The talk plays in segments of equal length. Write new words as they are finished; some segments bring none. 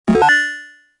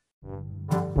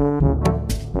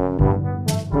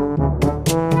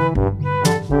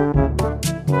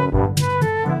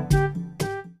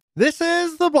This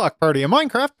is the Block Party, a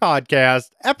Minecraft podcast,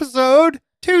 episode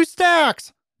 2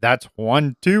 stacks. That's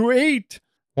 128.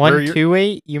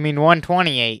 128? You mean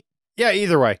 128? Yeah,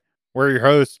 either way. We're your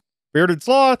hosts, Bearded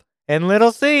Sloth And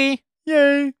Little C.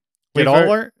 Yay. Get all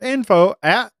our info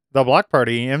at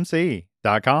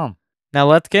theblockpartymc.com. Now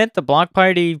let's get the block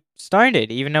party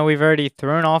started, even though we've already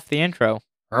thrown off the intro.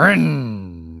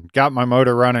 Got my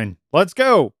motor running. Let's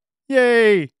go.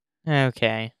 Yay.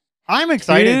 Okay. I'm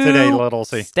excited today, Little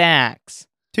C. Stacks.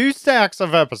 2 stacks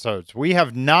of episodes. We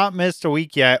have not missed a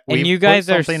week yet. And you guys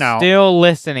are still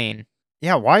listening.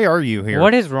 Yeah, why are you here?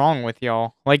 What is wrong with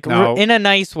y'all? Like, in a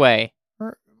nice way.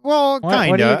 Well, kind of.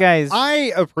 What do you guys...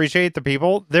 I appreciate the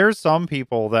people. There's some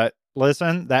people that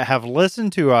listen that have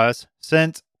listened to us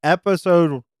since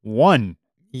episode 1.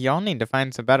 Y'all need to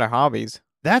find some better hobbies.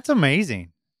 That's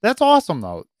amazing. That's awesome,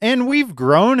 though. And we've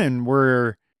grown, and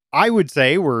I would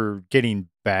say we're getting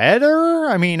better.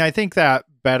 I mean, I think that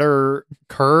better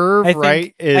curve,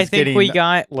 I think we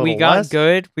got less.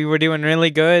 good. We were doing really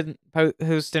good,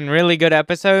 hosting really good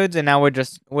episodes, and now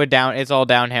we're down. It's all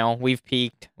downhill. We've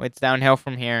peaked. It's downhill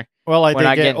from here. Well, I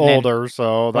did get older,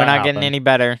 so we're not getting any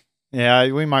better.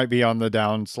 Yeah, we might be on the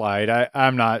downslide.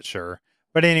 I'm not sure.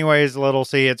 But anyways, Little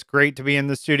C, it's great to be in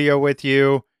the studio with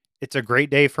you. It's a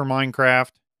great day for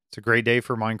Minecraft. It's a great day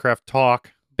for Minecraft talk.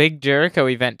 Big Jericho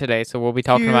event today, so we'll be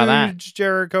talking about that. Huge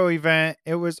Jericho event.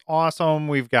 It was awesome.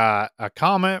 We've got a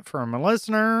comment from a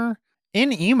listener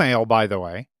in email, by the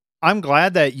way. I'm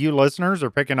glad that you listeners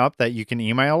are picking up that you can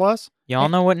email us. Y'all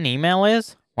know what an email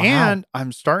is? Wow. And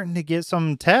I'm starting to get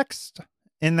some text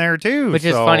in there too. Which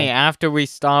is funny. After we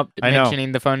stopped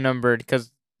mentioning the phone number,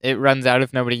 because it runs out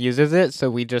if nobody uses it,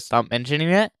 so we just stopped mentioning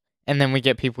it, and then we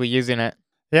get people using it.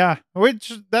 Yeah,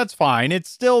 which that's fine. It's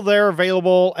still there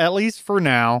available, at least for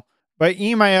now. But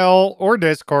email or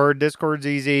Discord. Discord's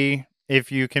easy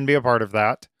if you can be a part of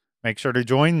that. Make sure to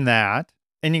join that.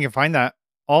 And you can find that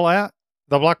all at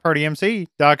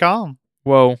theblockpartymc.com.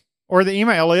 Whoa. Or the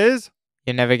email is...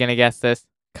 You're never going to guess this.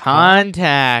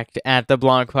 Contact at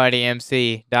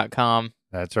theblockpartymc.com.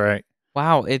 That's right.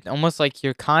 Wow, it's almost like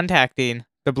you're contacting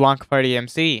the Block Party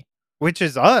MC. Which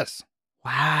is us.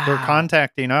 Wow. They're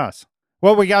contacting us.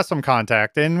 Well, we got some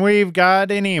contact, and we've got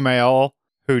an email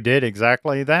who did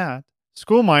exactly that.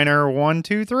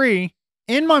 Schoolminer123.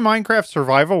 In my Minecraft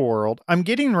survival world, I'm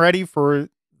getting ready for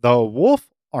the wolf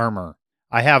armor.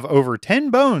 I have over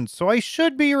 10 bones, so I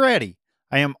should be ready.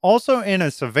 I am also in a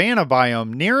savanna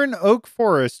biome near an oak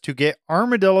forest to get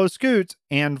armadillo scoots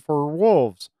and for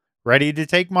wolves. Ready to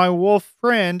take my wolf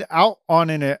friend out on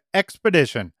an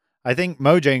expedition. I think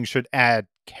Mojang should add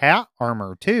cat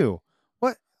armor too.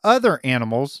 What other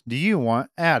animals do you want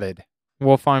added?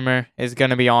 Wolf armor is going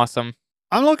to be awesome.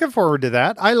 I'm looking forward to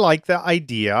that. I like the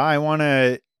idea. I want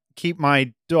to keep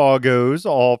my doggos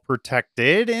all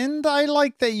protected, and I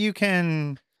like that you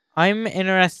can... I'm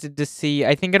interested to see,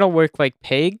 I think it'll work like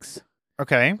pigs.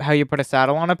 Okay. How you put a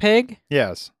saddle on a pig.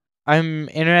 Yes. I'm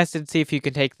interested to see if you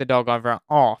can take the dog armor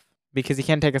off, because you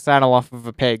can't take a saddle off of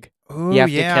a pig. Ooh, you have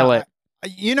to kill it.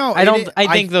 You know, I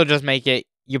think they'll just make it,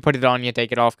 you put it on, you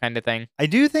take it off kind of thing. I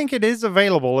do think it is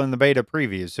available in the beta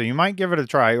previews, so you might give it a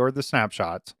try, or the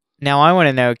snapshots. Now I want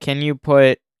to know, can you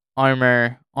put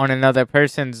armor on another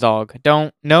person's dog?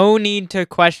 No need to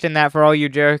question that for all you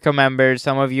Jericho members.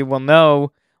 Some of you will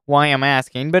know why I'm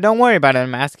asking, but don't worry about it.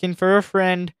 I'm asking for a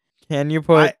friend. Can you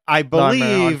put I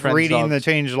believe, reading dogs?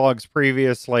 the changelogs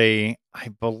previously, I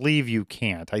believe you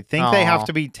can't. I think they have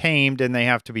to be tamed and they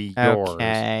have to be yours.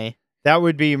 Okay. That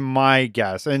would be my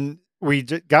guess. And we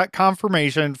got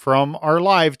confirmation from our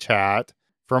live chat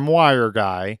from Wire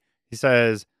Guy. He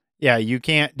says, yeah, you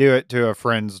can't do it to a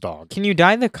friend's dog. Can you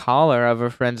dye the collar of a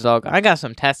friend's dog? I got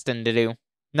some testing to do.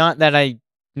 Not that I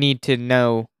need to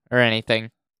know or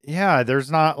anything. Yeah, there's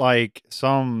not like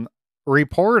some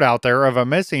report out there of a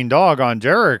missing dog on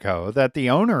Jericho that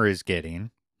the owner is getting.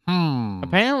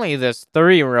 Apparently there's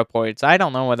 3 reports. I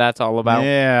don't know what that's all about.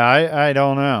 Yeah, I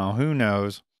don't know. Who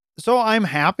knows? So I'm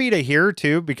happy to hear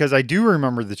too, because I do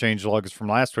remember the changelogs from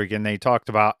last week, and they talked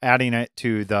about adding it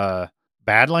to the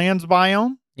Badlands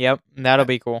biome. Yep, that'll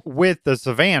be cool. With the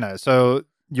Savannah, so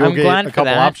you'll get a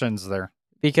couple options there.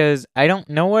 Because I don't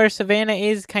know where Savannah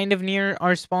is, kind of near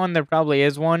our spawn. There probably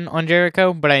is one on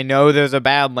Jericho, but I know there's a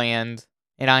Badlands,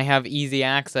 and I have easy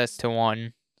access to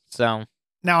one, so...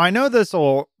 Now, I know this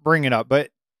will bring it up,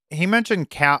 but he mentioned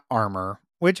cat armor,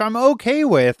 which I'm okay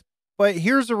with, but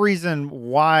here's the reason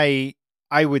why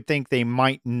I would think they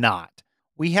might not.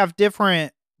 We have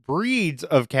different breeds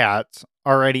of cats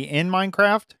already in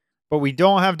Minecraft, but we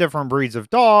don't have different breeds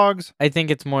of dogs. I think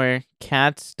it's more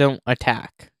cats don't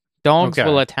attack. Dogs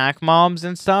will attack mobs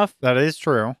and stuff. That is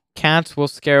true. Cats will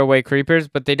scare away creepers,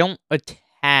 but they don't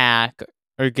attack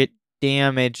or get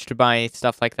damaged by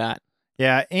stuff like that.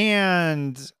 Yeah,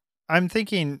 and I'm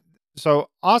thinking so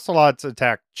ocelots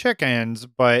attack chickens,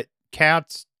 but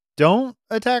cats don't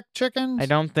attack I chickens?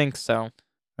 don't think so.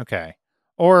 Okay.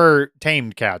 Or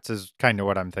tamed cats is kind of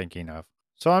what I'm thinking of.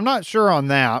 So I'm not sure on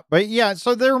that. But yeah,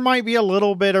 so there might be a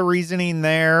little bit of reasoning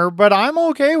there, but I'm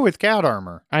okay with cat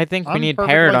armor. I think we I'm need parrot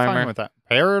perfectly fine armor. with that.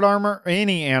 Parrot armor,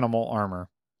 any animal armor.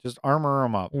 Just armor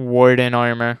them up. Warden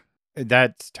armor.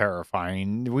 That's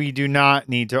terrifying. We do not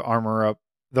need to armor up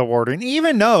the warden,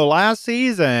 even though last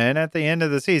season, at the end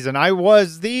of the season, I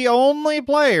was the only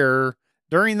player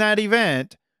during that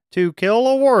event to kill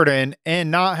a warden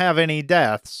and not have any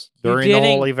deaths You during the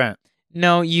whole didn't. event.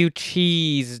 No, you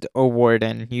cheesed a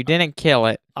warden. You didn't kill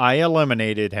it. I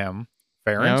eliminated him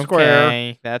fair and square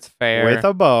Okay, that's with fair.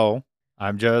 a bow.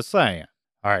 I'm just saying.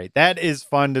 All right, that is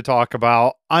fun to talk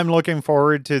about. I'm looking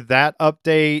forward to that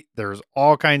update. There's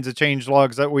all kinds of change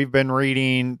logs that we've been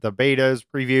reading, the betas,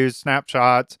 previews,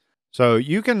 snapshots. So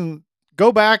you can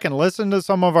go back and listen to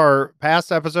some of our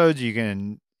past episodes. You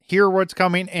can hear what's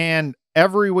coming. And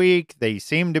every week they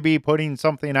seem to be putting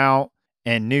something out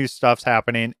and new stuff's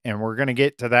happening. And we're going to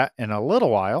get to that in a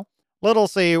little while. Little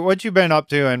C, what you been up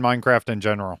to in Minecraft in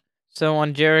general? So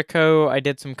on Jericho, I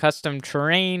did some custom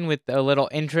terrain with a little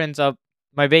entrance up.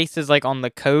 My base is like on the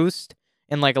coast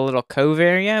in like a little cove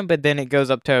area, but then it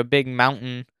goes up to a big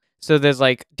mountain. So there's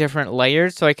like different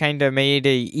layers. So I kind of made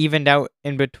a evened out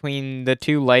in between the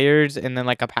two layers and then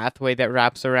like a pathway that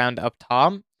wraps around up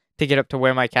top to get up to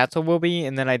where my castle will be.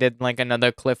 And then I did like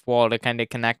another cliff wall to kind of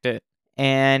connect it.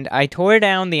 And I tore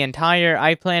down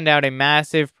I planned out a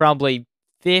massive, probably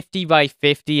 50 by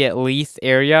 50 at least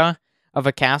area of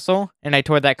a castle, and I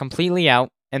tore that completely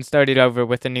out and started over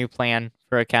with a new plan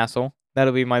for a castle.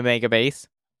 That'll be my mega base.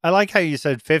 I like how you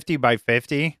said 50 by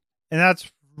 50, and that's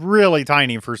really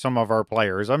tiny for some of our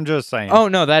players. I'm just saying. Oh,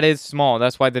 no, that is small.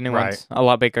 That's why the new Right. one's a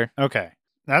lot bigger. Okay.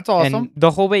 That's awesome. And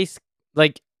the whole base,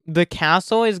 like, the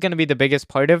castle is going to be the biggest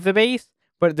part of the base,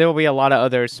 but there will be a lot of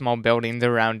other small buildings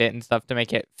around it and stuff to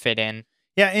make it fit in.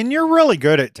 Yeah, and you're really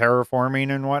good at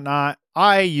terraforming and whatnot.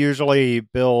 I usually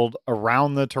build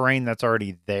around the terrain that's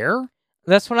already there.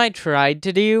 That's what I tried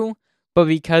to do, but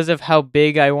because of how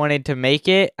big I wanted to make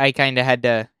it, I kind of had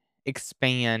to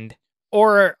expand.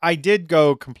 Or I did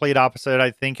go complete opposite.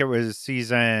 I think it was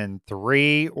season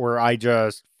 3 where I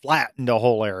just flattened a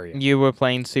whole area. You were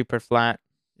playing super flat.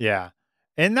 Yeah.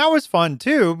 And that was fun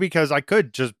too because I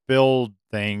could just build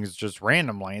things just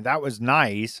randomly. That was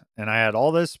nice. And I had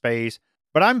all this space.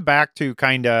 But I'm back to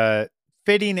kind of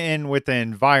fitting in with the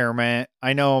environment.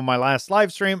 I know my last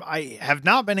live stream, I have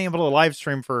not been able to live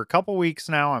stream for a couple weeks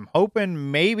now. I'm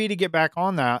hoping maybe to get back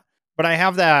on that. But I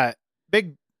have that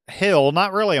big hill,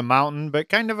 not really a mountain, but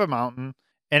kind of a mountain,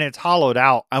 and it's hollowed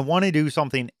out. I want to do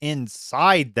something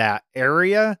inside that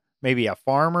area, maybe a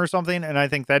farm or something. And I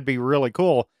think that'd be really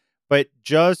cool. But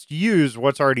just use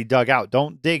what's already dug out.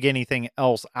 Don't dig anything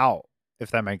else out,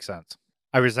 if that makes sense.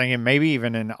 I was thinking maybe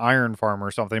even an iron farm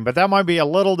or something, but that might be a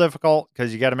little difficult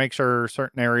because you got to make sure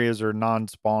certain areas are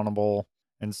non-spawnable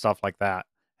and stuff like that.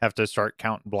 Have to start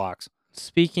counting blocks.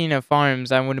 Speaking of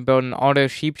farms, I want to build an auto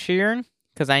sheep shearer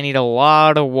because I need a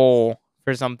lot of wool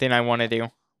for something I want to do.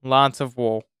 Lots of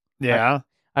wool. Yeah.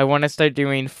 I want to start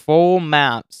doing full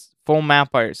maps, full map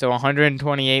art. So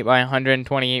 128 by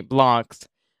 128 blocks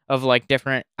of like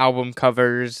different album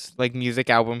covers, like music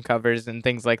album covers and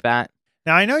things like that.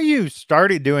 Now, I know you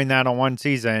started doing that on one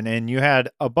season and you had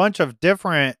a bunch of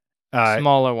different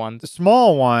smaller ones.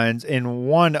 Small ones in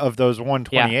one of those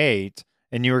 128,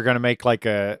 and you were going to make like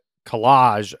a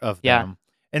collage of them.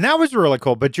 And that was really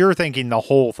cool, but you're thinking the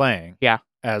whole thing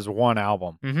as one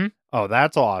album. Mm-hmm. Oh,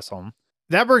 that's awesome.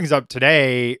 That brings up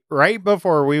today, right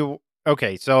before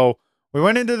okay, so we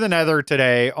went into the Nether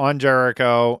today on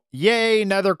Jericho. Yay,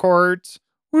 Nether quartz.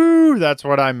 Woo, that's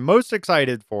what I'm most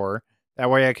excited for. That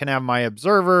way I can have my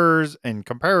observers and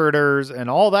comparators and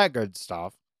all that good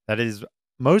stuff. That is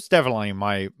most definitely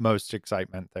my most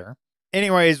excitement there.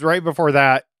 Anyways, right before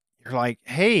that, you're like,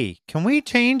 hey, can we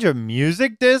change a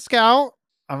music disc out?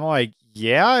 I'm like,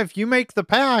 yeah, if you make the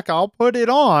pack, I'll put it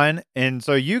on. And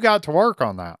so you got to work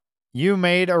on that. You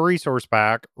made a resource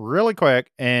pack really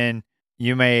quick and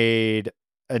you made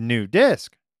a new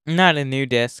disc. Not a new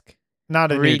disc.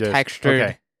 Not a new disc. Retextured.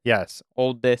 Okay. Yes.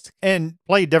 Old disc. And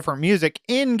play different music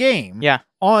in game. Yeah.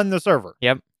 On the server.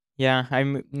 Yep. Yeah.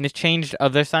 I changed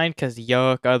other side because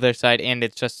yuck, other side. And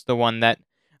it's just the one that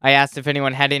I asked if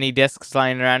anyone had any discs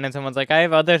lying around. And someone's like, I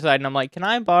have other side. And I'm like, can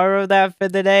I borrow that for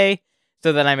the day?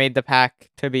 So then I made the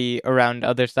pack to be around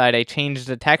other side. I changed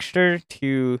the texture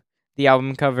to the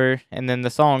album cover and then the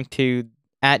song to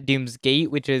At Doom's Gate,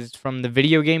 which is from the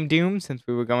video game Doom, since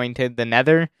we were going to the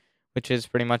Nether, which is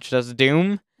pretty much just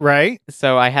Doom. Right.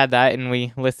 So I had that, and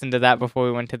we listened to that before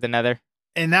we went to the Nether.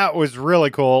 And that was really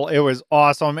cool. It was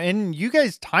awesome. And you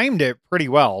guys timed it pretty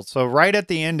well. So right at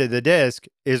the end of the disc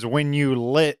is when you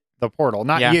lit the portal.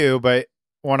 Not Yeah. you, but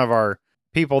one of our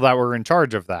people that were in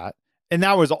charge of that. And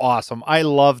that was awesome. I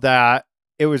love that.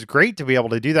 It was great to be able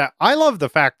to do that. I love the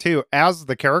fact too, as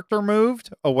the character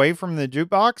moved away from the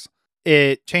jukebox,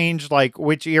 it changed like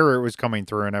which ear it was coming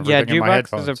through and Yeah, everything in my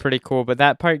headphones. jukeboxes are pretty cool, but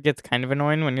that part gets kind of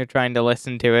annoying when you're trying to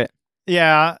listen to it.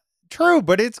 Yeah, true,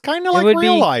 but it's kind of like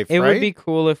real life, It right? would be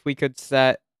cool if we could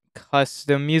set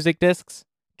custom music discs,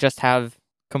 just have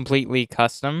completely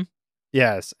custom.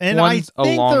 Yes, and Ones I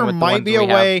think along there with the might ones be a we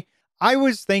have. way. I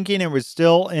was thinking it was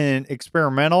still in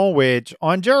experimental, which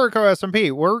on Jericho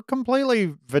SMP, we're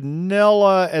completely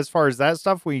vanilla as far as that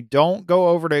stuff. We don't go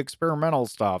over to experimental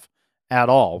stuff at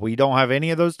all. We don't have any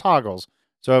of those toggles.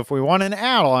 So if we want an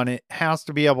add-on, it has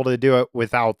to be able to do it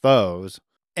without those.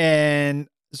 And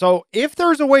so if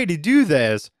there's a way to do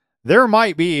this, there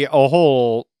might be a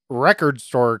whole record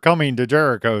store coming to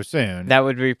Jericho soon. That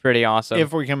would be pretty awesome.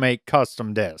 If we can make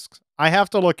custom discs. I have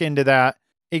to look into that.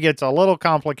 It gets a little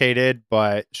complicated,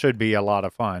 but should be a lot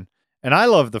of fun. And I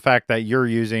love the fact that you're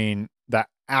using the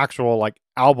actual like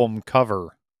album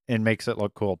cover and makes it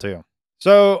look cool too.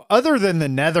 So other than the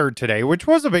Nether today, which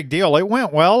was a big deal, it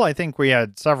went well. I think we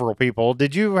had several people.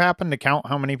 Did you happen to count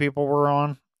how many people were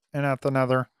on and at the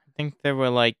Nether? I think there were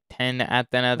like 10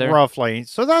 at the Nether. Roughly.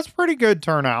 So that's pretty good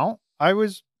turnout. I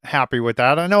was happy with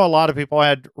that. I know a lot of people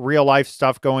had real life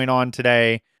stuff going on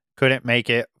today, couldn't make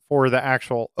it for the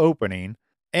actual opening.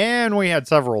 And we had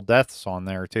several deaths on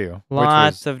there too.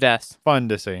 Lots of deaths. Fun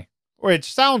to see.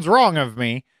 Which sounds wrong of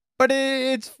me, but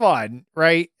it's fun,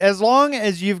 right? As long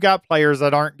as you've got players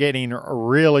that aren't getting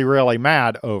really, really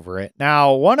mad over it.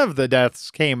 Now, one of the deaths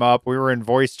came up. We were in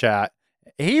voice chat.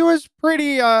 He was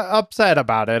pretty upset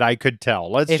about it, I could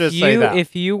tell. Let's just say that.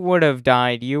 If you would have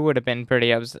died, you would have been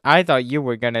pretty upset. I thought you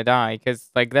were going to die because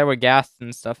like there were ghasts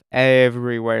and stuff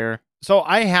everywhere. So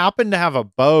I happened to have a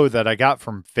bow that I got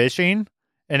from fishing,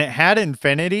 and it had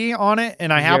infinity on it,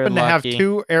 and I happened to have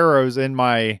 2 arrows in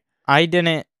my I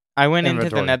went inventory.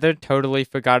 Into the Nether, totally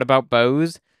forgot about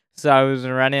bows, so I was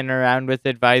running around with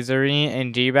Advisory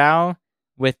and G-Bow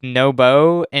with no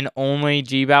bow, and only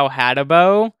G-Bow had a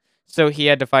bow, so he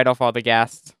had to fight off all the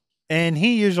ghasts. And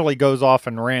he usually goes off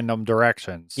in random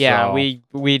directions. Yeah, so.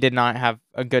 we did not have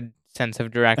a good sense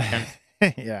of direction.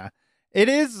 Yeah. It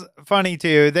is funny,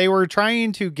 too. They were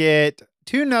trying to get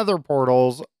 2 Nether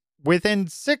portals within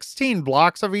 16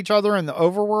 blocks of each other in the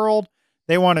overworld.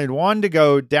 They wanted one to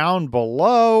go down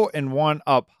below and one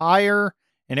up higher,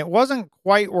 and it wasn't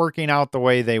quite working out the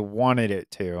way they wanted it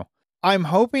to. I'm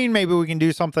hoping maybe we can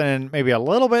do something maybe a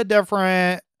little bit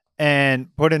different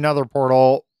and put another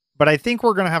portal, but I think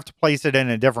we're going to have to place it in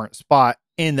a different spot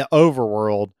in the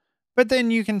overworld. But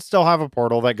then you can still have a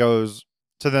portal that goes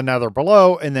to the Nether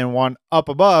below and then one up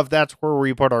above. That's where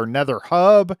we put our Nether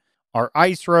hub, our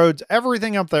ice roads,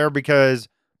 everything up there, because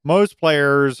most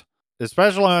players,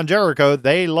 especially on Jericho,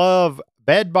 they love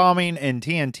bed bombing and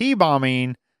TNT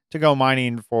bombing to go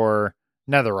mining for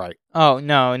netherite. Oh,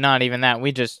 no, not even that.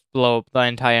 We just blow up the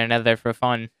entire Nether for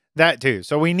fun. That too.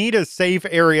 So we need a safe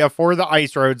area for the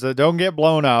ice roads that don't get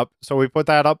blown up. So we put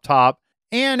that up top,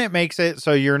 and it makes it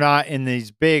so you're not in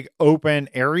these big open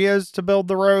areas to build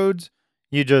the roads.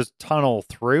 You just tunnel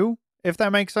through, if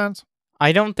that makes sense.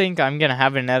 I don't think I'm going to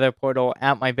have another portal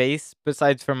at my base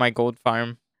besides for my gold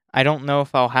farm. I don't know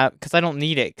if I'll have, because I don't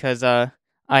need it, because I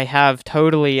have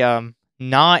totally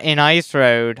not an ice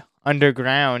road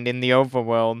underground in the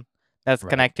overworld that's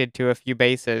connected to a few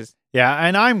bases. Yeah,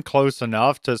 and I'm close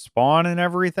enough to spawn and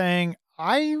everything.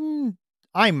 I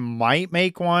might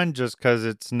make one just because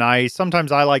it's nice.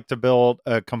 Sometimes I like to build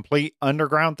a complete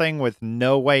underground thing with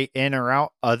no way in or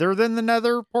out other than the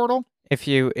Nether portal. If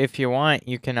you want,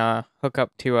 you can hook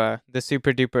up to the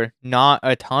super duper, not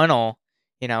a tunnel,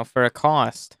 for a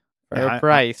cost, for a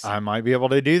price. I might be able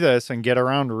to do this and get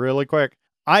around really quick.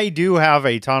 I do have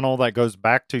a tunnel that goes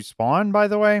back to spawn, by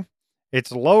the way.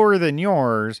 It's lower than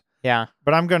yours. Yeah.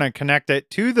 But I'm going to connect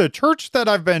it to the church that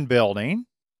I've been building.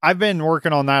 I've been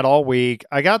working on that all week.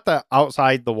 I got the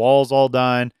outside, the walls all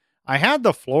done. I had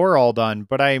the floor all done,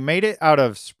 but I made it out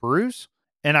of spruce.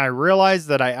 And I realized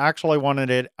that I actually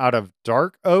wanted it out of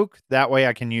dark oak. That way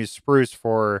I can use spruce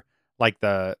for like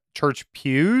the church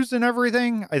pews and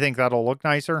everything. I think that'll look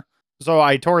nicer. So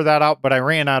I tore that out, but I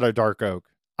ran out of dark oak.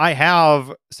 I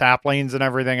have saplings and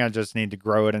everything. I just need to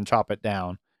grow it and chop it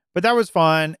down. But that was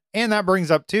fun. And that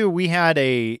brings up too, we had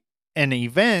a an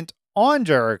event on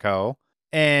Jericho,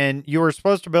 and you were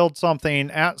supposed to build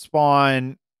something at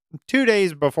spawn 2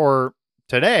 days before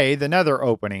today, the Nether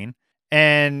opening.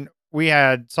 And we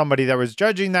had somebody that was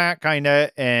judging that kind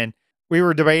of, and we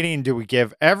were debating, do we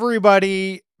give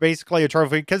everybody basically a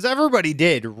trophy? Because everybody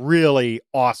did really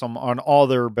awesome on all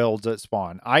their builds at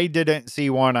spawn. I didn't see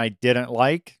one I didn't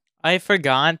like. I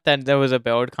forgot that there was a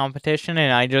build competition,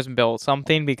 and I just built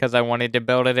something because I wanted to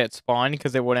build it at spawn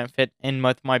because it wouldn't fit in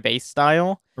with my base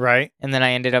style. Right. And then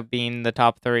I ended up being the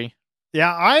top 3.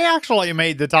 Yeah, I actually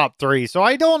made the top 3, so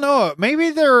I don't know.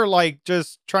 Maybe they're like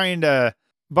just trying to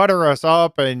butter us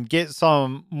up and get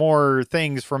some more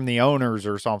things from the owners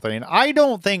or something. I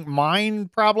don't think mine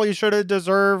probably should have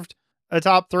deserved a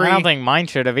top 3. I don't think mine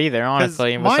should have either, 'cause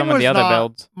honestly, with mine some of was the other not-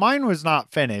 builds. Mine was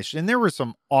not finished, and there were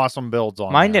some awesome builds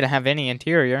on Mine there. didn't have any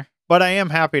interior. But I am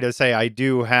happy to say I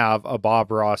do have a Bob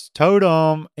Ross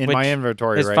totem in my Which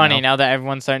inventory It's right funny, now. now that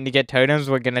everyone's starting to get totems,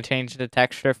 we're going to change the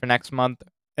texture for next month.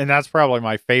 And that's probably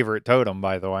my favorite totem,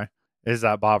 by the way, is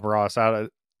that Bob Ross.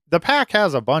 The pack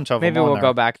has a bunch of Maybe them on we'll there.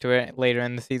 go back to it later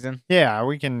in the season. Yeah,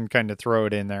 we can kind of throw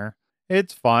it in there.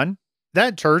 It's fun.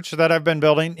 That church that I've been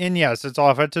building, and yes, it's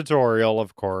off a tutorial,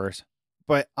 of course,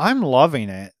 but I'm loving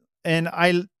it. And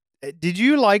did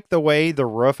you like the way the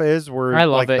roof is, where I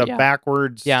love like it, the yeah.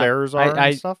 backwards Yeah, stairs are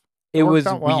and stuff? It worked was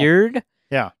out well. weird.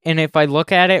 Yeah. And if I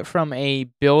look at it from a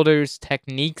builder's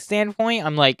technique standpoint,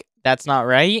 I'm like, that's not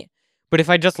right. But if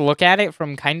I just look at it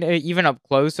from kind of even up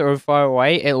close or far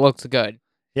away, it looks good.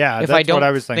 Yeah, If that's I don't what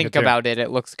I was thinking think too. about it, it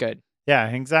looks good. Yeah,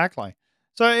 exactly.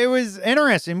 So it was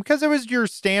interesting because it was your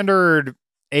standard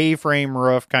A-frame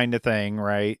roof kind of thing,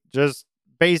 right? Just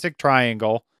basic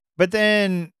triangle. But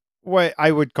then what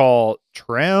I would call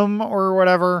trim or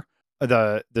whatever,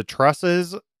 the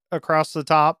trusses across the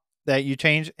top that you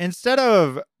change, instead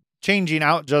of changing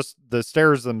out just the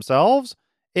stairs themselves,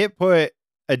 it put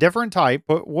a different type,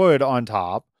 put wood on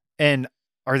top. And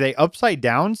are they upside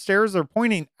down stairs? They're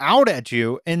pointing out at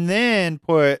you, and then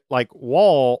put like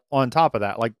wall on top of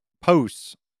that, like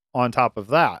posts on top of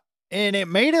that. And it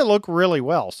made it look really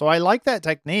well. So I like that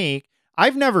technique.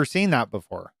 I've never seen that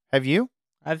before. Have you?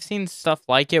 I've seen stuff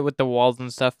like it with the walls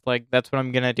and stuff. Like, that's what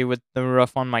I'm going to do with the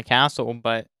roof on my castle,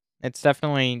 but it's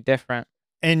definitely different.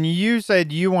 And you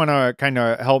said you want to kind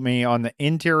of help me on the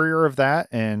interior of that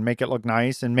and make it look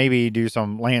nice and maybe do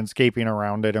some landscaping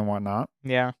around it and whatnot.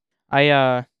 Yeah.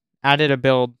 I added a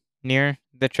build near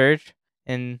the church.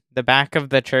 In the back of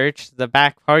the church, the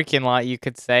back parking lot, you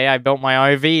could say. I built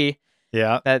my RV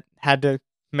Yeah. that had to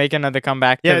make another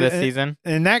comeback to this season.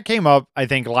 And that came up, I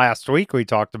think, last week. We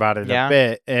talked about it a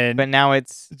bit. And But now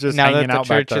it's just now that hanging the out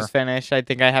back church is finished, I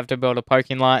think I have to build a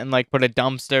parking lot and like put a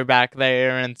dumpster back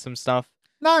there and some stuff.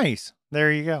 Nice.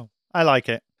 There you go. I like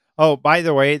it. Oh, by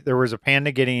the way, there was a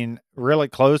panda getting really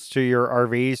close to your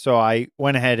RV, so I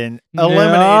went ahead and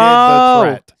eliminated the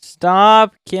threat.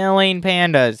 Stop killing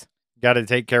pandas. Got to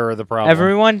take care of the problem.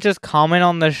 Everyone just comment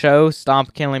on the show,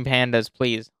 stop killing pandas,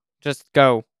 please. Just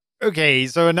go. Okay,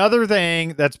 so another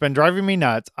thing that's been driving me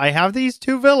nuts, I have these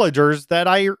 2 villagers that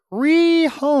I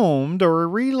rehomed or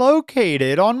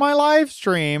relocated on my live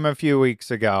stream a few weeks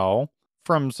ago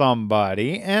from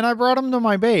somebody, and I brought them to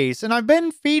my base, and I've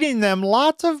been feeding them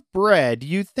lots of bread.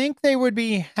 You think they would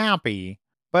be happy,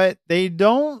 but they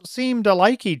don't seem to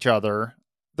like each other.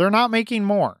 They're not making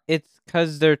more. It's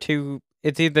because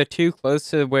it's either too close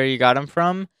to where you got them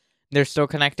from, they're still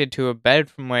connected to a bed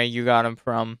from where you got them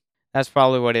from. That's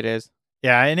probably what it is.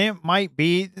 Yeah, and it might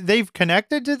be they've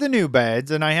connected to the new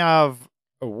beds, and I have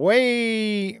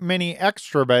way many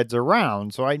extra beds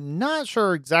around, so I'm not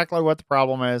sure exactly what the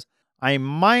problem is. I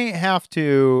might have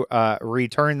to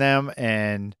return them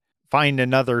and find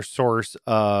another source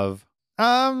of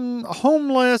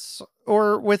homeless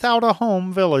or without a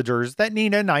home villagers that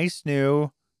need a nice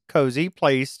new cozy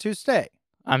place to stay.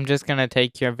 I'm just going to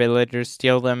take your villagers,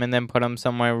 steal them, and then put them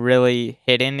somewhere really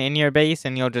hidden in your base,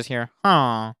 and you'll just hear,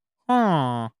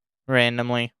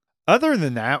 randomly. Other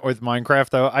than that, with Minecraft,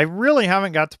 though, I really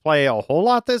haven't got to play a whole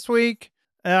lot this week.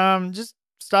 Just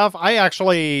stuff. I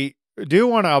actually do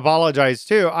want to apologize,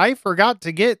 too. I forgot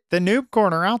to get the Noob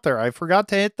Corner out there. I forgot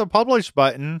to hit the publish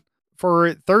button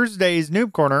for Thursday's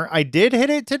Noob Corner. I did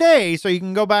hit it today, so you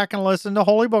can go back and listen to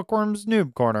Holy Bookworm's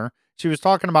Noob Corner. She was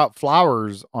talking about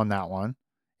flowers on that one.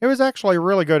 It was actually a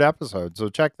really good episode, so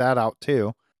check that out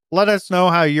too. Let us know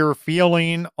how you're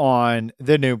feeling on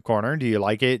the Noob Corner. Do you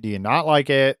like it? Do you not like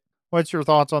it? What's your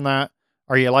thoughts on that?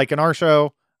 Are you liking our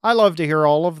show? I love to hear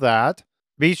all of that.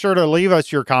 Be sure to leave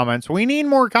us your comments. We need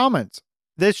more comments.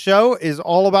 This show is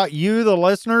all about you, the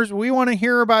listeners. We want to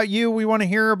hear about you. We want to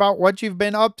hear about what you've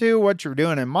been up to, what you're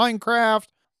doing in Minecraft,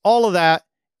 all of that.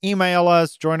 email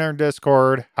us, join our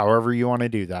Discord, however you want to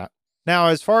do that. Now,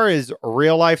 as far as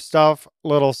real life stuff,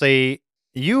 little C,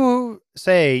 you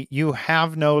say you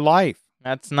have no life.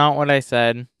 That's not what I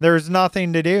said. There's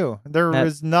nothing to do. There That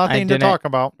was I nothing to didn't talk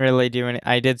about. really do any.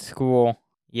 I did school.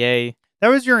 Yay. That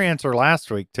was your answer last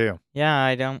week, too.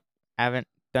 Yeah, haven't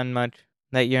done much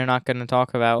that you're not going to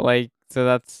talk about. So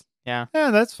that's, yeah.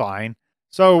 Yeah, that's fine.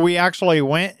 So we actually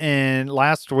went in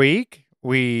last week.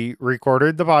 We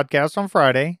recorded the podcast on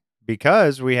Friday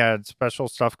because we had special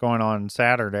stuff going on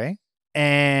Saturday.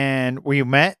 And we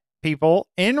met people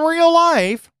in real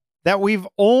life that we've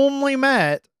only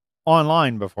met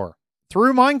online before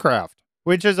through Minecraft,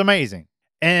 which is amazing.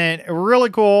 And really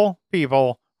cool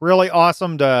people, really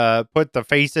awesome to put the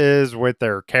faces with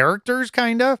their characters,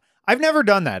 kind of. I've never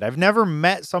done that. I've never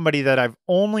met somebody that I've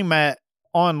only met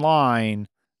online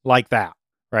like that,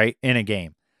 right? In a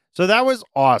game. So that was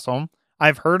awesome.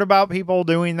 I've heard about people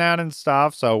doing that and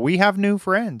stuff. So we have new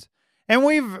friends. And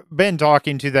we've been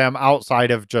talking to them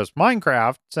outside of just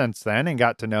Minecraft since then and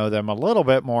got to know them a little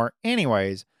bit more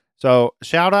anyways. So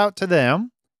shout out to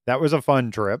them. That was a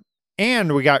fun trip.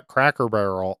 And we got Cracker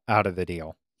Barrel out of the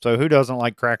deal. So who doesn't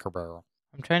like Cracker Barrel?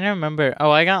 I'm trying to remember.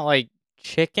 Oh, I got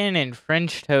chicken and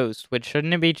French toast, which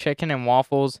shouldn't it be chicken and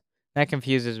waffles? That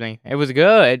confuses me. It was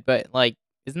good, but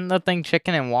isn't the thing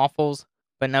chicken and waffles?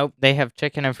 But nope, they have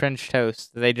chicken and French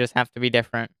toast. They just have to be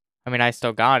different. I mean, I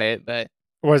still got it, but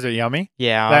Was it yummy?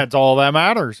 yeah. That's all that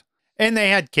matters. And they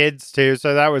had kids too,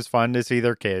 so that was fun to see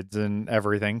their kids and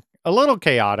everything. A little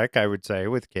chaotic, I would say,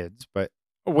 with kids, but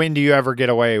when do you ever get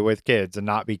away with kids and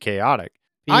not be chaotic?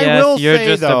 Yes, you're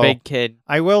just a big kid.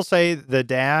 I will say the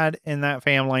dad in that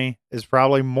family is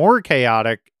probably more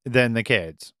chaotic than the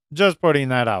kids. Just putting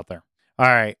that out there. All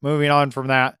right, moving on from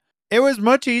that. It was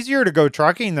much easier to go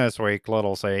trucking this week,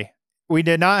 little C. We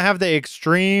did not have the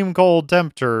extreme cold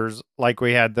temperatures like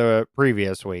we had the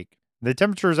previous week. The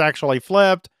temperatures actually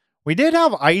flipped. We did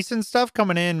have ice and stuff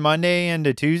coming in Monday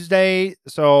into Tuesday.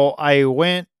 So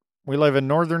we live in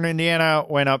northern Indiana,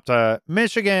 went up to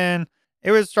Michigan.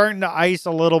 It was starting to ice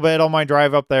a little bit on my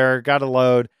drive up there, got a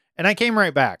load, and I came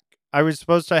right back. I was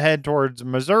supposed to head towards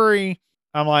Missouri.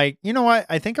 I'm like, you know what?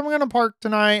 I think I'm going to park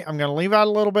tonight. I'm going to leave out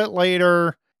a little bit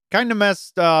later. Kind of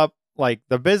messed up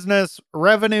the business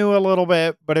revenue a little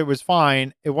bit, but it was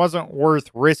fine. It wasn't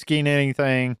worth risking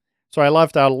anything. So I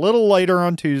left out a little later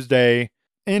on Tuesday,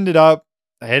 ended up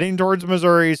heading towards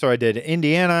Missouri. So I did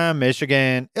Indiana,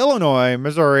 Michigan, Illinois,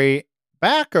 Missouri,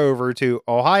 back over to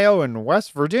Ohio and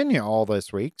West Virginia all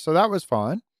this week. So that was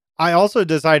fun. I also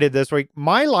decided this week,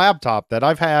 my laptop that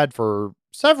I've had for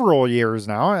several years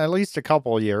now, at least a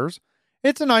couple years,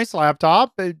 it's a nice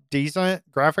laptop, a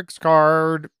decent graphics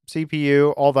card,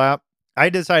 CPU, all that. I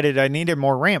decided I needed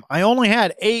more RAM. I only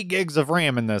had 8 gigs of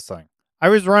RAM in this thing. I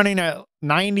was running at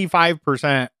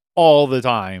 95% all the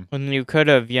time. When you could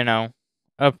have,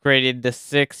 upgraded to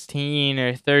 16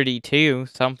 or 32,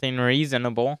 something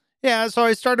reasonable. Yeah, so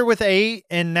I started with 8,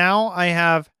 and now I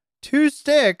have 2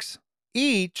 sticks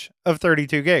each of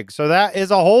 32 gigs. So that is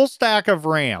a whole stack of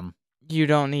RAM. You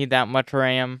don't need that much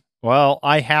RAM. Well,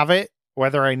 I have it.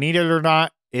 Whether I need it or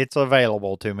not, it's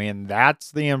available to me, and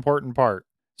that's the important part.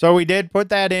 So we did put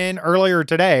that in earlier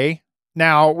today.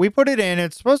 Now, we put it in.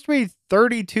 It's supposed to be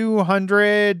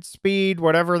 3200 speed,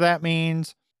 whatever that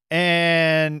means.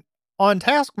 And on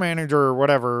Task Manager or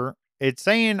whatever, it's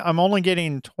saying I'm only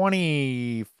getting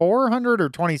 2400 or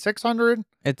 2600.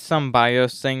 It's some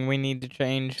BIOS thing we need to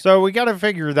change. So we got to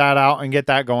figure that out and get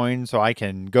that going so I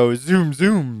can go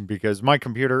zoom because my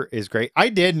computer is great. I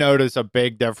did notice a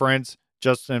big difference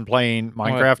just in playing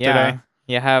Minecraft today.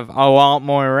 You have a lot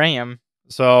more RAM.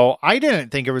 So I didn't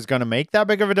think it was going to make that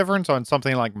big of a difference on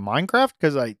something like Minecraft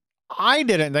because I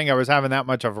didn't think I was having that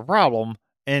much of a problem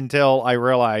until I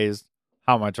realized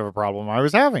how much of a problem I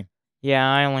was having. Yeah,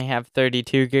 I only have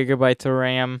 32 gigabytes of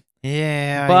RAM.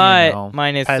 Yeah, but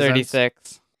mine is peasants.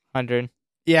 3600.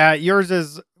 Yeah, yours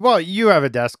is, well, you have a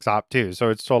desktop too, so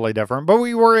it's totally different. But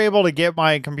we were able to get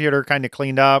my computer kind of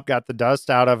cleaned up, got the dust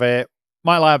out of it.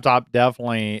 My laptop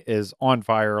definitely is on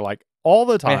fire all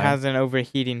the time. It has an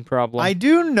overheating problem. I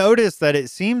do notice that it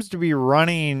seems to be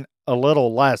running a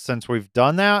little less since we've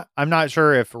done that. I'm not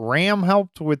sure if RAM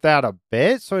helped with that a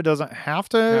bit, so it doesn't have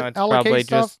to it's allocate probably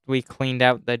stuff. just we cleaned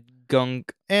out the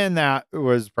gunk. And that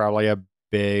was probably a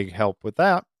big help with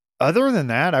that. Other than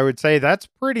that, I would say that's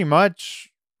pretty much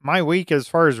my week as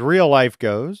far as real life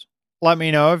goes. Let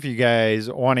me know if you guys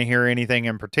want to hear anything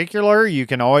in particular. You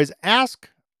can always ask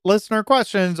listener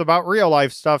questions about real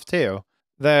life stuff too.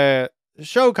 The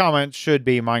show comments should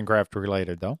be Minecraft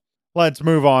related though. Let's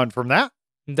move on from that.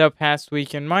 The past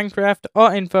week in Minecraft, all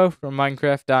info from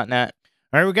Minecraft.net.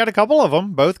 All right, we got a couple of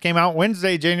them. Both came out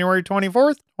Wednesday, January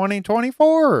 24th,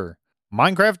 2024.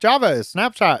 Minecraft Java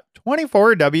Snapshot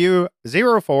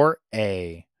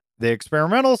 24W04A. The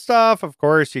experimental stuff, of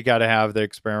course, you got to have the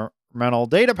experimental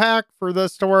data pack for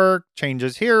this to work.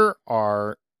 Changes here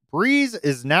are Breeze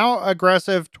is now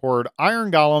aggressive toward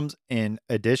iron golems in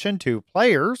addition to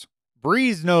players.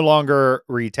 Breeze no longer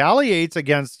retaliates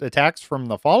against attacks from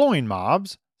the following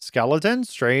mobs: skeletons,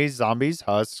 strays, zombies,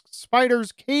 husks,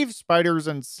 spiders, cave spiders,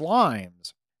 and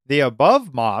slimes. The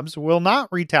above mobs will not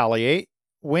retaliate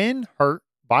when hurt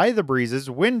by the Breeze's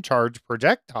wind charge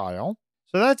projectile.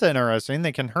 So that's interesting.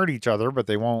 They can hurt each other, but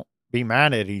they won't be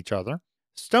mad at each other.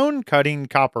 Stone cutting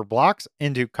copper blocks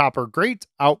into copper grates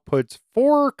outputs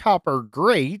 4 copper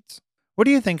grates. What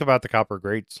do you think about the copper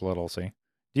grates, Little C?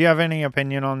 Do you have any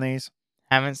opinion on these?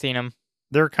 Haven't seen them.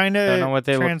 They're kind Don't know of what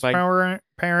they look like.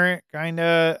 transparent, kind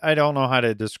of. I don't know how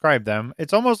to describe them.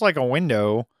 It's almost like a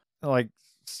window, like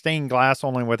stained glass,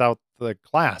 only without the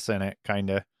glass in it, kind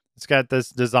of. It's got this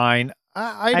design.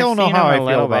 I don't know how I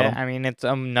feel about them. I mean, it's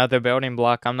another building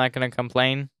block. I'm not going to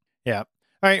complain. Yeah.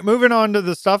 All right, moving on to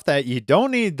the stuff that you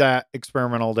don't need that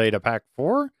experimental data pack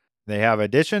for. They have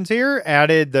additions here.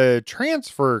 Added the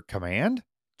transfer command.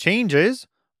 Changes.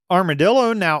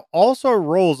 Armadillo now also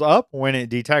rolls up when it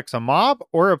detects a mob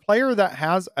or a player that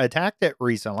has attacked it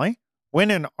recently.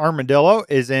 When an armadillo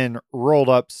is in rolled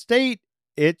up state,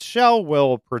 its shell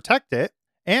will protect it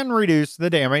and reduce the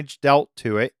damage dealt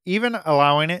to it, even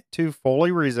allowing it to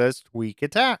fully resist weak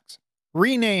attacks.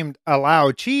 Renamed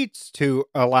Allow Cheats to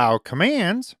Allow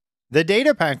Commands, the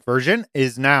data pack version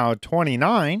is now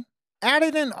 29.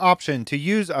 Added an option to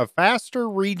use a faster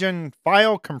region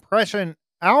file compression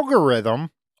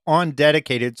algorithm on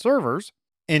dedicated servers.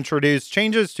 Introduced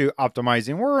changes to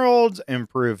optimizing worlds,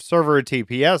 improve server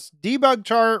TPS debug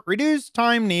chart, reduce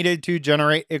time needed to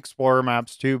generate explorer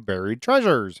maps to buried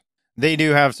treasures. They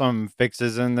do have some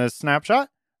fixes in this snapshot.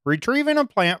 Retrieving a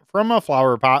plant from a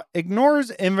flower pot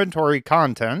ignores inventory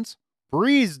contents.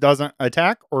 Breeze doesn't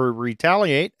attack or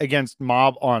retaliate against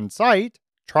mob on site.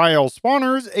 Trial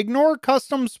spawners ignore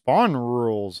custom spawn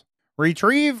rules.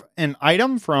 Retrieve an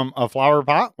item from a flower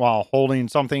pot while holding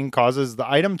something causes the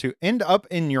item to end up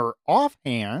in your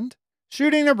offhand.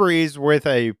 Shooting a breeze with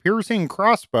a piercing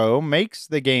crossbow makes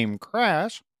the game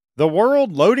crash. The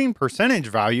world loading percentage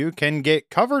value can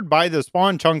get covered by the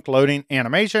spawn chunk loading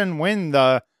animation when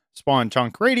the spawn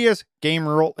chunk radius game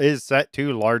rule is set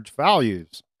to large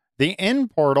values. The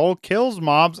end portal kills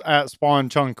mobs at spawn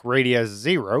chunk radius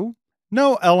 0.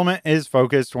 No element is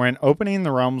focused when opening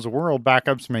the realm's world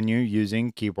backups menu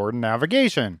using keyboard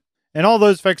navigation. And all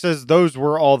those fixes, those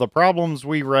were all the problems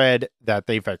we read that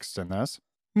they fixed in this.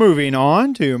 Moving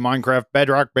on to Minecraft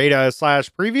Bedrock Beta /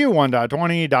 Preview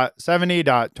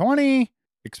 1.20.70.20.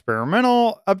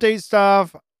 Experimental update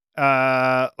stuff.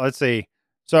 Let's see.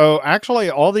 So actually,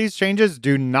 all these changes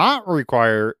do not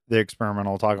require the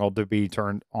experimental toggle to be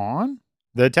turned on.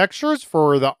 The textures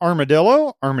for the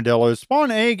armadillo, armadillo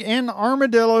spawn egg, and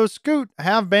armadillo scoot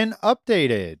have been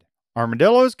updated.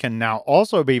 Armadillos can now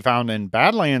also be found in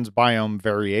Badlands biome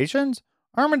variations.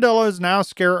 Armadillos now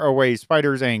scare away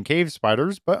spiders and cave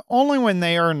spiders, but only when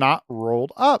they are not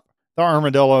rolled up. The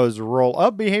armadillo's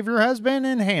roll-up behavior has been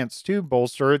enhanced to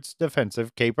bolster its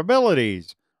defensive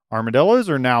capabilities. Armadillos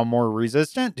are now more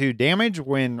resistant to damage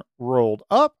when rolled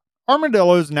up.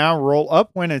 Armadillos now roll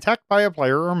up when attacked by a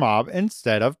player or mob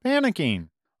instead of panicking.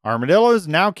 Armadillos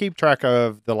now keep track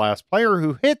of the last player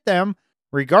who hit them,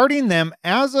 regarding them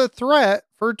as a threat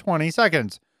for 20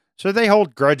 seconds. So they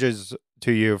hold grudges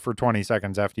to you for 20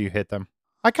 seconds after you hit them.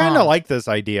 I kind of like this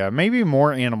idea. Maybe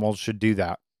more animals should do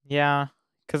that. Yeah,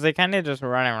 because they kind of just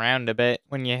run around a bit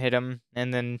when you hit them,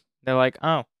 and then they're like,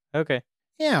 oh, okay.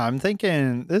 Yeah, I'm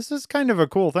thinking this is kind of a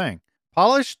cool thing.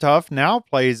 Polished Tuff now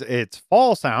plays its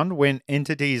fall sound when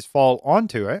entities fall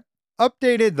onto it.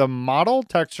 Updated the model,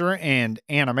 texture, and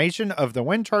animation of the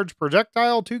wind charge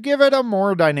projectile to give it a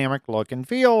more dynamic look and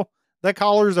feel. The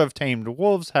collars of tamed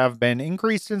wolves have been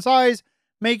increased in size,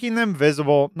 making them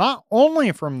visible not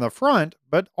only from the front,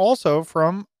 but also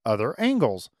from other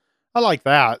angles. I like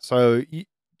that. So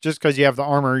just because you have the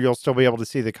armor, you'll still be able to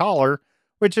see the collar,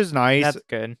 which is nice. That's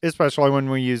good. Especially when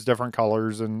we use different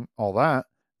colors and all that.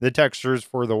 The textures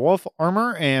for the wolf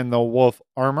armor and the wolf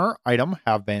armor item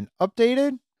have been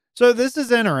updated. So this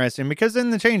is interesting because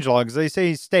in the changelogs, they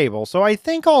say stable. So I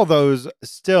think all those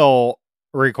still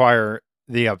require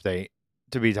the update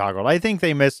to be toggled. I think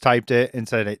they mistyped it and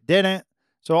said it didn't.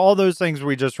 So all those things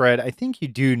we just read, I think you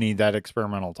do need that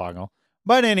experimental toggle.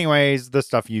 But anyways, the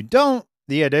stuff you don't,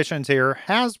 the additions here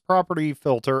has property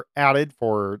filter added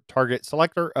for target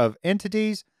selector of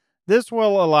entities. This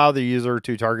will allow the user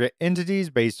to target entities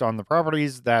based on the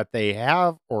properties that they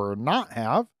have or not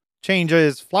have.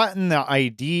 Changes flatten the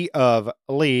ID of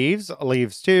leaves,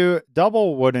 leaves 2,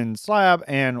 double wooden slab,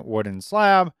 and wooden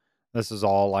slab. This is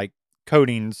all like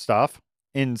coding stuff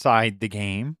inside the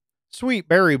game. Sweet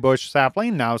berry bush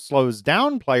sapling now slows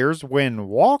down players when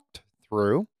walked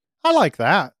through. I like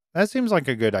that. That seems like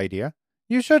a good idea.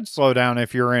 You should slow down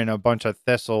if you're in a bunch of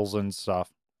thistles and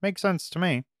stuff. Makes sense to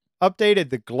me. Updated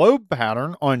the globe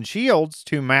pattern on shields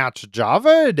to match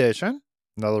Java Edition.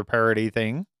 Another parody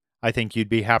thing. I think you'd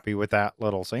be happy with that,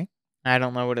 Little C. I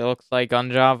don't know what it looks like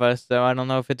on Java, so I don't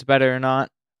know if it's better or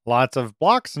not. Lots of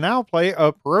blocks now play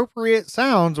appropriate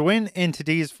sounds when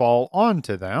entities fall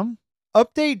onto them.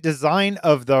 Update design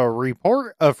of the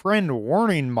report a friend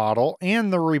warning model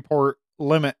and the report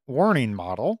limit warning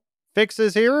model.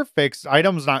 Fixes here, fixed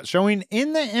items not showing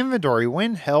in the inventory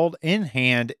when held in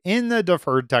hand in the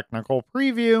deferred technical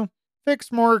preview.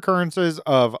 Fixed more occurrences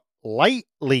of light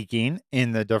leaking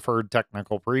in the deferred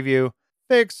technical preview.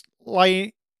 Fixed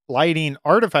lighting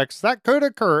artifacts that could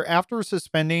occur after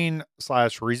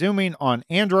suspending/resuming on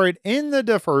Android in the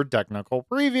deferred technical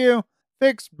preview.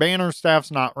 Fixed banner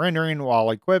staffs not rendering while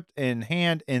equipped in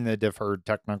hand in the deferred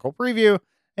technical preview.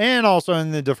 And also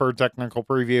in the deferred technical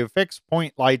preview, fixed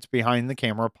point lights behind the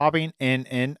camera popping in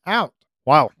and out.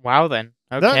 Wow. Wow, then.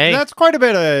 Okay. That's quite a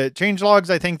bit of change logs.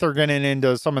 I think they're getting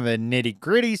into some of the nitty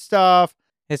gritty stuff.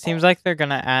 It seems like they're going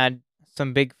to add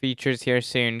some big features here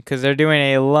soon because they're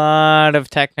doing a lot of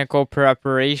technical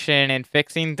preparation and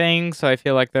fixing things. So I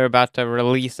feel like they're about to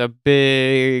release a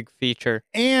big feature.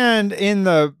 And in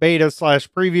the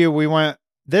beta/preview,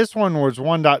 this one was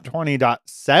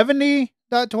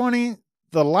 1.20.70.20.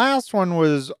 The last one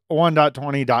was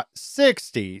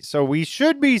 1.20.60. So we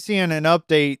should be seeing an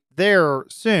update there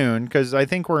soon because I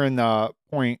think we're in the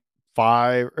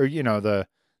 0.5 or, the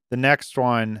next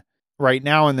one right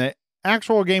now in the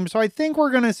actual game. So I think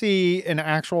we're going to see an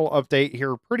actual update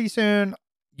here pretty soon,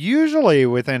 usually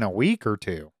within a week or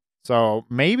two. So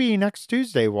maybe next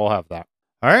Tuesday we'll have that.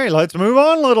 All right, let's move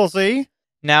on, Little C.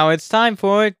 Now it's time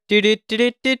for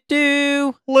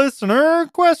listener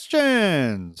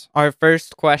questions. Our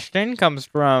first question comes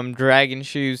from Dragon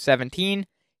Shoes 17.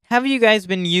 Have you guys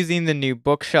been using the new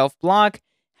bookshelf block?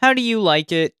 How do you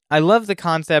like it? I love the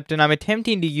concept and I'm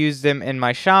attempting to use them in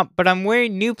my shop, but I'm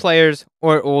worried new players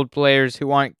or old players who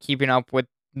aren't keeping up with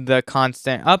the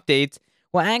constant updates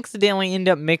will accidentally end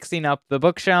up mixing up the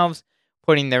bookshelves,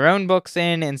 putting their own books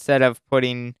in instead of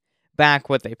putting back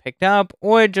what they picked up,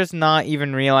 or just not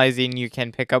even realizing you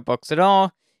can pick up books at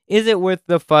all. Is it worth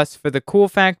the fuss for the cool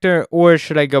factor, or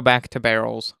should I go back to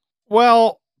barrels?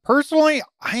 Well, personally,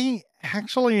 I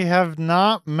actually have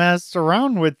not messed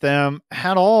around with them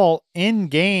at all in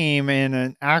game in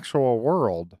an actual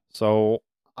world. So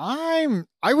I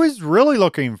was really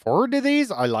looking forward to these.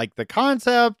 I like the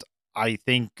concept. I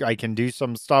think I can do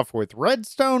some stuff with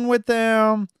redstone with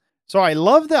them. So I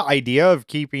love the idea of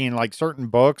keeping like certain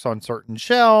books on certain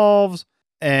shelves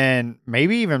and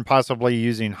maybe even possibly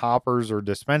using hoppers or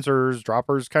dispensers,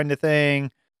 droppers kind of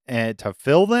thing, and to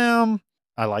fill them.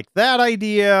 I like that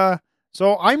idea.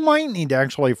 So I might need to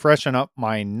actually freshen up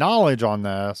my knowledge on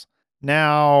this.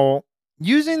 Now,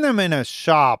 using them in a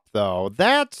shop, though,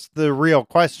 that's the real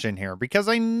question here because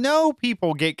I know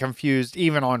people get confused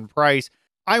even on price.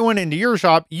 I went into your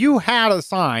shop. You had a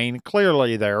sign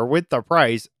clearly there with the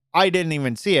price. I didn't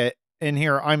even see it. And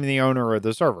here I'm the owner of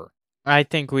the server. I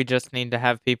think we just need to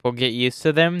have people get used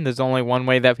to them. There's only one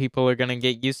way that people are going to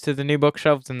get used to the new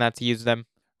bookshelves, and that's use them.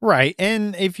 Right.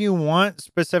 And if you want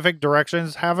specific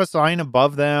directions, have a sign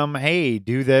above them. Hey,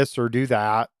 do this or do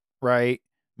that. Right.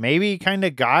 Maybe kind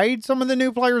of guide some of the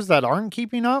new players that aren't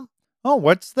keeping up. Oh,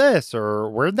 what's this? Or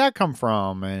where'd that come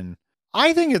from? And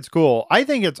I think it's cool. I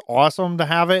think it's awesome to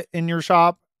have it in your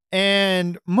shop.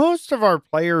 And most of our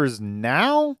players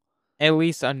now at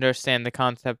least understand the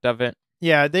concept of it.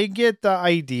 Yeah, they get the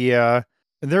idea.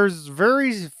 There's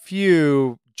very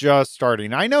few just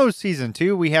starting. I know season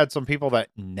 2, we had some people that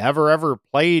never ever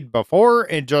played before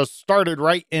and just started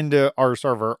right into our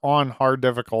server on hard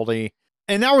difficulty.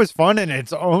 And that was fun in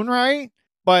its own right,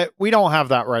 but we don't have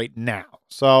that right now.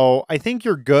 So I think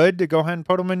you're good to go ahead and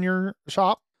put them in your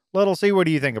shop. Little C, what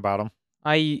do you think about them?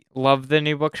 I love the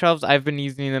new bookshelves. I've been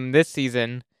using them this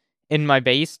season in my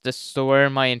base to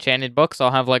store my enchanted books. I'll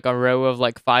have like a row of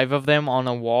like 5 of them on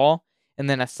a wall and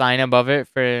then a sign above it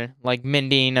for like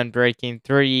mending, unbreaking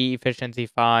 3, efficiency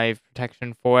 5,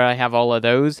 protection 4. I have all of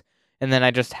those and then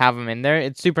I just have them in there.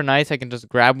 It's super nice. I can just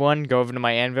grab one, go over to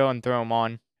my anvil and throw them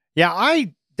on. Yeah,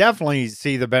 I definitely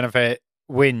see the benefit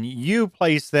when you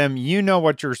place them, you know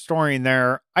what you're storing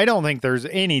there. I don't think there's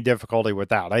any difficulty with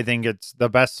that. I think it's the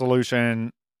best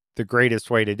solution, the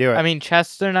greatest way to do I it. mean,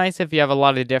 chests are nice if you have a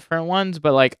lot of different ones,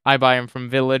 but like I buy them from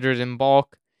villagers in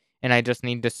bulk, and I just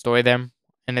need to store them,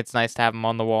 and it's nice to have them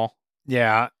on the wall.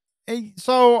 Yeah.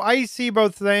 So I see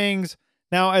both things.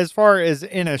 Now, as far as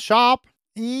in a shop,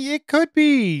 it could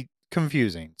be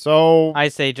confusing. So, I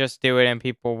say just do it, and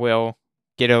people will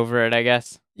get over it, I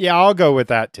guess. yeah, I'll go with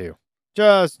that too.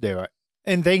 Just do it.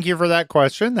 And thank you for that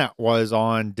question. That was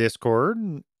on Discord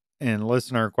and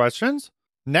listener questions.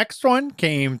 Next one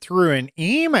came through an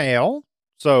email.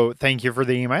 So thank you for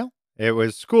the email. It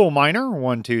was School Miner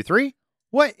 123.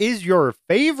 What is your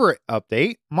favorite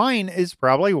update? Mine is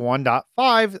probably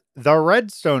 1.5, the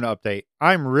Redstone update.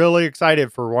 I'm really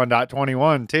excited for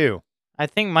 1.21 too. I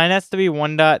think mine has to be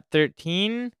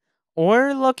 1.13,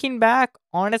 or looking back,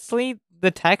 honestly,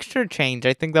 the texture change.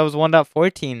 I think that was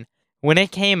 1.14. When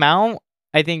it came out,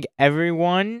 I think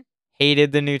everyone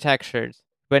hated the new textures.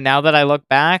 But now that I look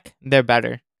back, they're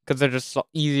better because they're just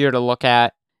easier to look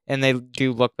at, and they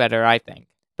do look better, I think.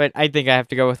 But I think I have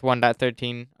to go with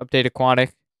 1.13 Update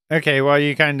Aquatic. Okay, well,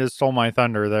 you kind of stole my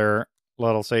thunder there,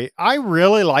 Little C. I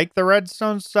really like the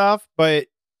Redstone stuff, but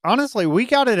honestly, we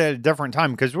got it at a different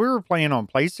time because we were playing on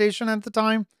PlayStation at the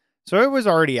time. So it was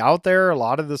already out there. A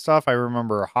lot of the stuff I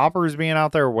remember Hoppers being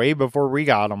out there way before we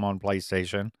got them on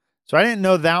PlayStation. So I didn't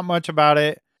know that much about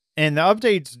it. And the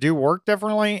updates do work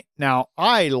differently. Now,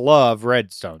 I love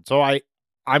Redstone. So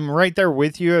I'm right there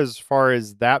with you as far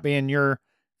as that being your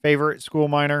favorite School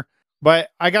Miner. But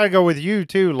I got to go with you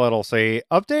too, Little C.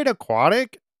 Update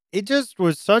Aquatic, it just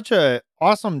was such a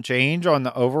awesome change on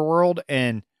the overworld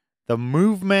and the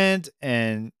movement,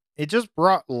 and it just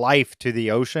brought life to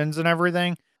the oceans and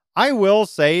everything. I will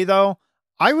say though,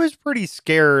 I was pretty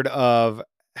scared of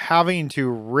having to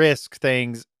risk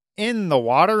things in the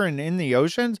water and in the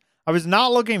oceans. I was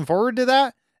not looking forward to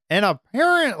that. And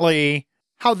apparently,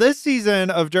 how this season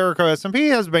of Jericho SMP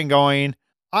has been going,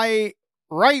 I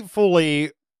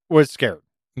rightfully was scared.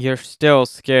 You're still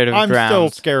scared of I'm still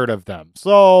drowns. scared of them.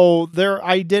 So there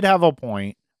I did have a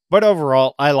point. But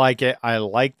overall, I like it. I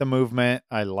like the movement.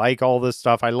 I like all this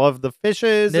stuff. I love the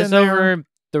fishes There's in there. over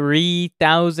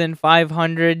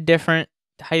 3,500 different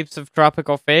types of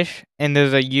tropical fish, and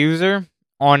there's a user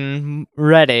on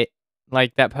Reddit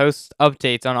like that posts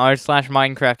updates on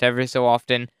r/Minecraft every so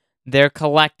often. They're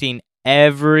collecting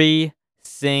every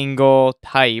single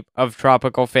type of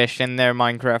tropical fish in their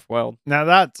Minecraft world. Now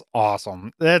that's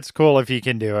awesome. That's cool if you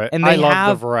can do it. And I they love the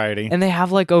have- variety. And they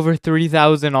have like over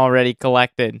 3,000 already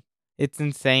collected. It's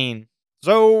insane.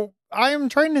 So I'm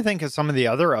trying to think of some of the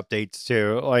other updates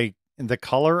too. Like the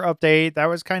color update, that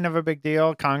was kind of a big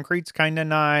deal. Concrete's kind of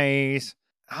nice.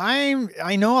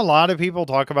 I know a lot of people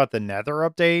talk about the Nether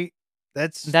update.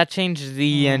 That changed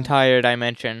the entire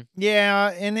dimension. Yeah,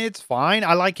 and it's fine.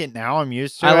 I like it now. I'm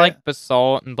used to it. I like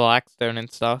basalt and blackstone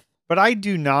and stuff. But I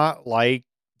do not like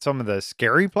some of the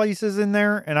scary places in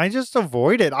there, and I just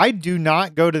avoid it. I do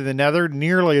not go to the Nether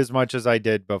nearly as much as I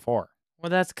did before. Well,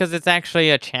 that's because it's actually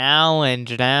a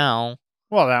challenge now.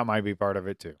 Well, that might be part of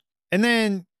it too. And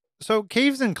then, so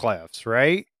caves and cliffs,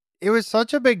 right? It was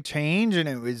such a big change, and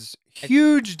it was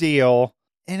huge deal,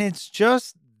 and it's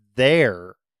just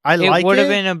there. I like it. It would have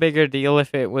been a bigger deal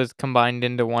if it was combined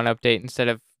into one update instead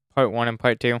of part 1 and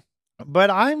part 2. But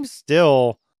I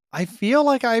feel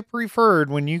like I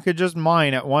preferred when you could just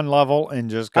mine at one level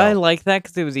and just go. I like that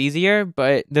because it was easier,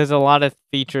 but there's a lot of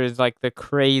features like the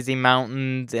crazy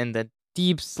mountains and the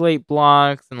deep slate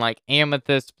blocks and like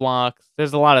amethyst blocks.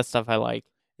 There's a lot of stuff I like.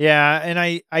 Yeah, and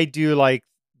I do like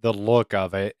the look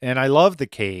of it, and I love the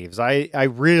caves. I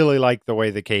really like the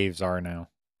way the caves are now.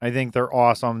 I think they're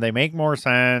awesome. They make more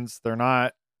sense. They're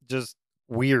not just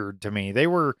weird to me.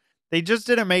 They just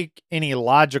didn't make any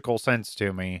logical sense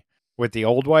to me with the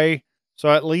old way. So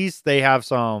at least they have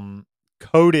some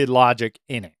coded logic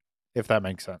in it, if that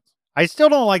makes sense. I still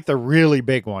don't like the really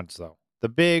big ones though. The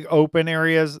big open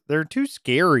areas, they're too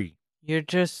scary. You're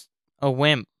just a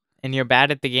wimp and you're bad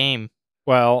at the game.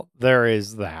 Well, there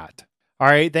is that. All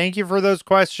right, thank you for those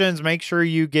questions. Make sure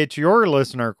you get your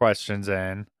listener questions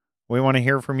in. We want to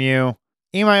hear from you.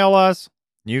 Email us.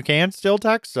 You can still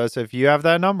text us if you have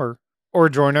that number, or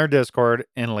join our Discord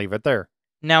and leave it there.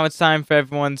 Now it's time for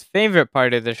everyone's favorite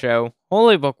part of the show,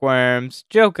 Holy Bookworm's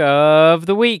Joke of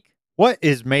the Week. What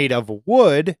is made of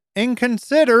wood and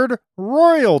considered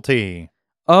royalty?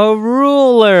 A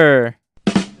ruler.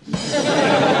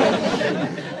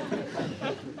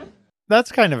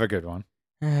 That's kind of a good one.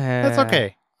 That's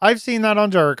okay. I've seen that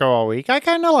on Jericho all week. I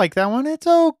kind of like that one. It's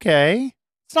okay.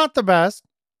 It's not the best.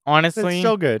 Honestly, it's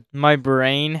still good. my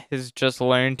brain has just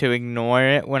learned to ignore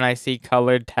it when I see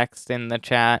colored text in the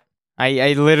chat.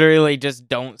 I literally just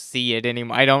don't see it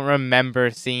anymore. I don't remember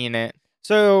seeing it.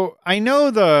 So I know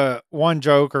the one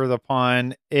joke or the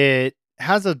pun, it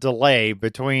has a delay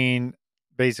between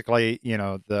basically,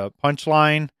 the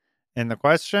punchline and the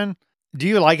question. Do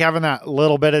you like having that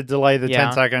little bit of delay, the 10 Yeah.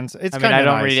 seconds? It's I mean, kind I of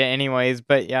don't read nice. it anyways,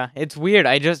 but yeah, it's weird.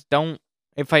 I just don't.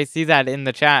 If I see that in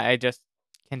the chat, I just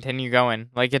continue going.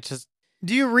 Like it's just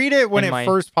Do you read it when in it my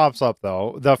first pops up,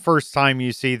 though? The first time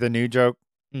you see the new joke?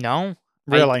 no.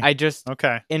 Really? I just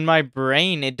Okay. in my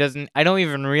brain it doesn't. I don't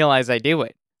even realize I do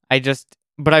it.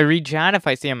 But I read chat if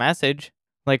I see a message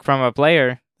like from a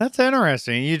player. That's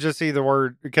interesting. You just see the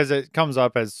word because it comes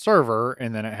up as server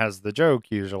and then it has the joke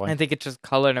I usually. think it's just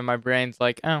colored in my brain's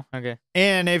like, oh, okay.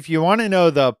 And if you want to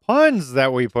know the puns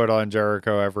that we put on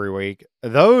Jericho every week,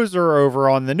 those are over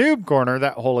on the Noob Corner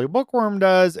that Holy Bookworm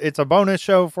does. It's a bonus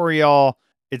show for y'all.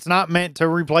 It's not meant to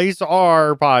replace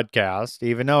our podcast,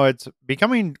 even though it's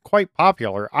becoming quite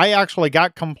popular. I actually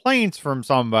got complaints from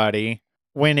somebody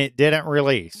when it didn't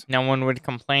release. No one would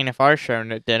complain if our show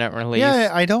didn't release.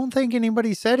 Yeah, I don't think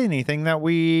anybody said anything that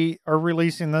we are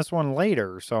releasing this one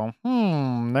later. So,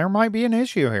 there might be an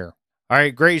issue here. All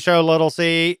right, great show, Little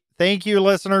C. Thank you,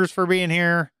 listeners, for being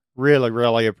here. Really,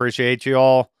 really appreciate you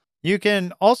all. You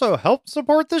can also help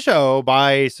support the show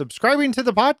by subscribing to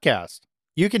the podcast.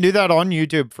 You can do that on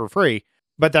YouTube for free,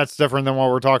 but that's different than what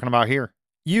we're talking about here.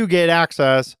 You get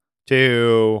access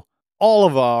to all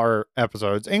of our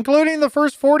episodes, including the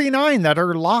first 49 that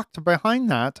are locked behind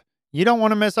that. You don't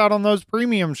want to miss out on those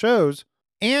premium shows.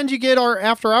 And you get our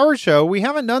after hours show. We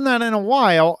haven't done that in a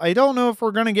while. I don't know if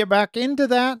we're going to get back into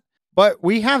that, but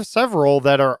we have several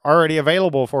that are already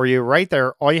available for you right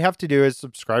there. All you have to do is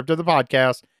subscribe to the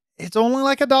podcast. It's only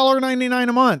like $1.99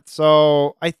 a month.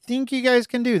 So I think you guys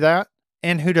can do that.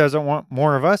 And who doesn't want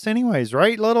more of us anyways,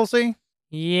 right, Little C?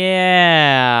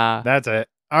 Yeah. That's it.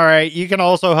 All right. You can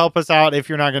also help us out if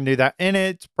you're not going to do that. And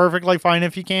it's perfectly fine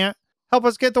if you can't. Help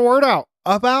us get the word out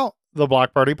about the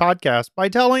Block Party Podcast by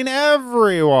telling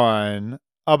everyone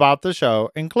about the show,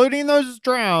 including those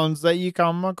drowns that you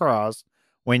come across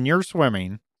when you're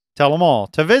swimming. Tell them all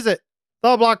to visit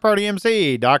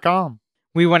theblockpartymc.com.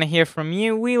 We want to hear from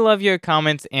you. We love your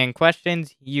comments and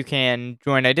questions. You can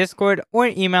join our Discord or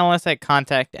email us at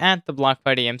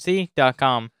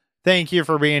contact@theblockpartymc.com. Thank you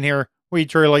for being here. We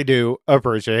truly do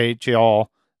appreciate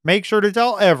y'all. Make sure to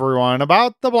tell everyone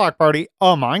about the Block Party,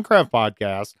 a Minecraft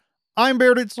podcast. I'm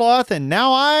Bearded Sloth, and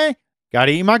now I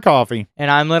gotta eat my coffee. And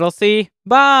I'm Little C.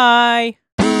 Bye.